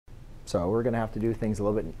So we're going to have to do things a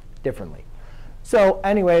little bit differently. So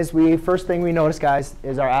anyways, first thing we notice, guys,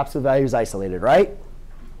 is our absolute value is isolated, right?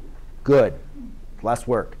 Good. Less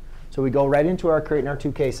work. So we go right into creating our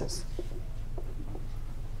two cases.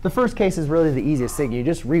 The first case is really the easiest thing. You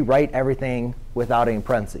just rewrite everything without any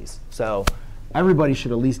parentheses. So everybody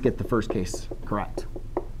should at least get the first case correct.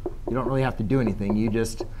 You don't really have to do anything. You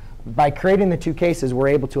just, by creating the two cases, we're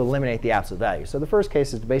able to eliminate the absolute value. So the first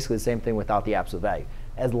case is basically the same thing without the absolute value,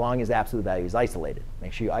 as long as the absolute value is isolated.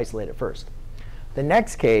 Make sure you isolate it first. The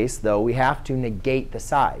next case, though, we have to negate the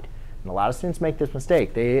side. And a lot of students make this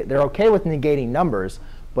mistake. They're OK with negating numbers,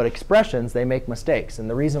 but expressions, they make mistakes. And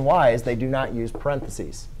the reason why is they do not use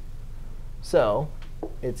parentheses. So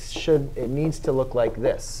it needs to look like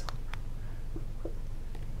this.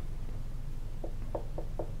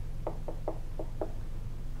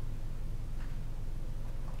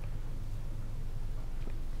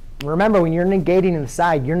 Remember, when you're negating the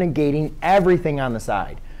side, you're negating everything on the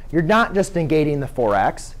side. You're not just negating the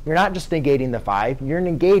 4x. You're not just negating the 5. You're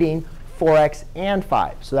negating 4x and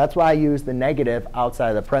 5. So that's why I use the negative outside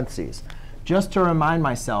of the parentheses. Just to remind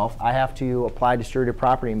myself, I have to apply distributive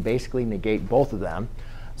property and basically negate both of them.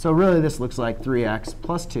 So really, this looks like 3x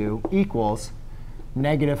plus 2 equals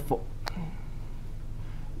negative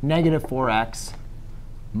 4x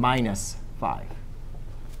minus 5.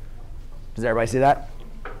 Does everybody see that?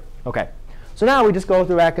 OK. So now we just go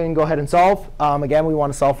through back and go ahead and solve. Again, we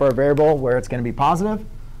want to solve for a variable where it's going to be positive.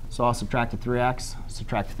 So I'll subtract the 3x,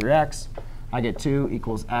 subtract the 3x. I get 2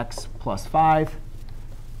 equals x plus 5.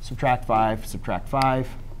 Subtract 5, subtract 5.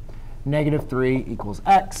 Negative 3 equals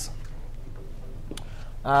x.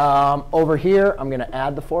 Over here, I'm going to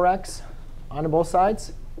add the 4x onto both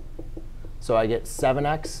sides. So I get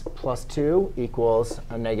 7x plus 2 equals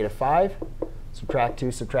a negative 5. Subtract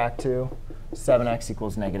 2, subtract 2. 7x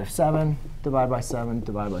equals negative 7. Divide by 7,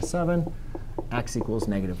 divide by 7. X equals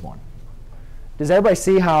negative 1. Does everybody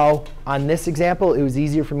see how on this example it was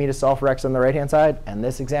easier for me to solve for x on the right-hand side, and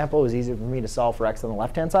this example it was easier for me to solve for x on the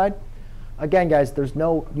left-hand side? Again, guys,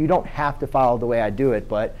 you don't have to follow the way I do it,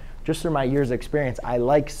 but just through my years of experience, I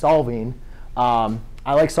like solving. So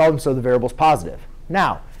the variable's positive.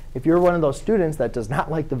 Now, if you're one of those students that does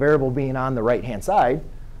not like the variable being on the right-hand side,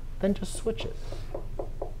 then just switch it.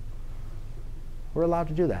 We're allowed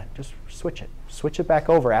to do that. Just switch it. Switch it back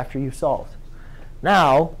over after you've solved.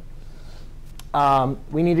 Now,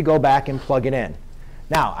 we need to go back and plug it in.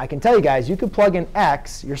 Now, I can tell you guys, you could plug in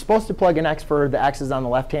x. You're supposed to plug in x for the x's on the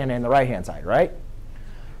left-hand and the right-hand side, right?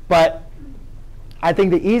 But I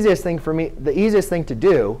think the easiest thing to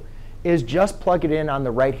do is just plug it in on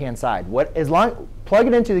the right-hand side. Plug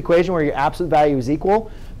it into the equation where your absolute value is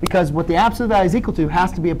equal, because what the absolute value is equal to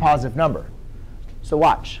has to be a positive number. So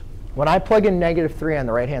watch. When I plug in negative 3 on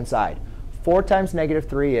the right-hand side, 4 times negative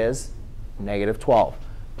 3 is negative 12.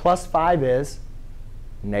 Plus 5 is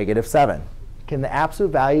negative 7. Can the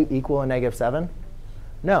absolute value equal a negative 7?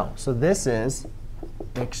 No. So this is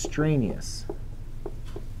extraneous.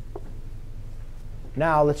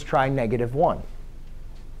 Now let's try negative 1.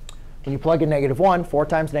 When you plug in negative 1, 4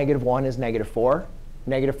 times negative 1 is negative 4.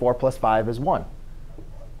 Negative 4 plus 5 is 1.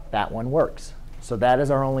 That one works. So that is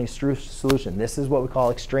our only solution. This is what we call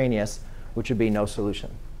extraneous, which would be no solution.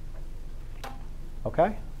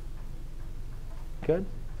 OK? Good.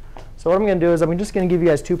 So what I'm going to do is I'm just going to give you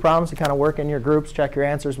guys 2 problems to kind of work in your groups, check your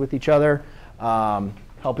answers with each other,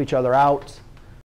 help each other out.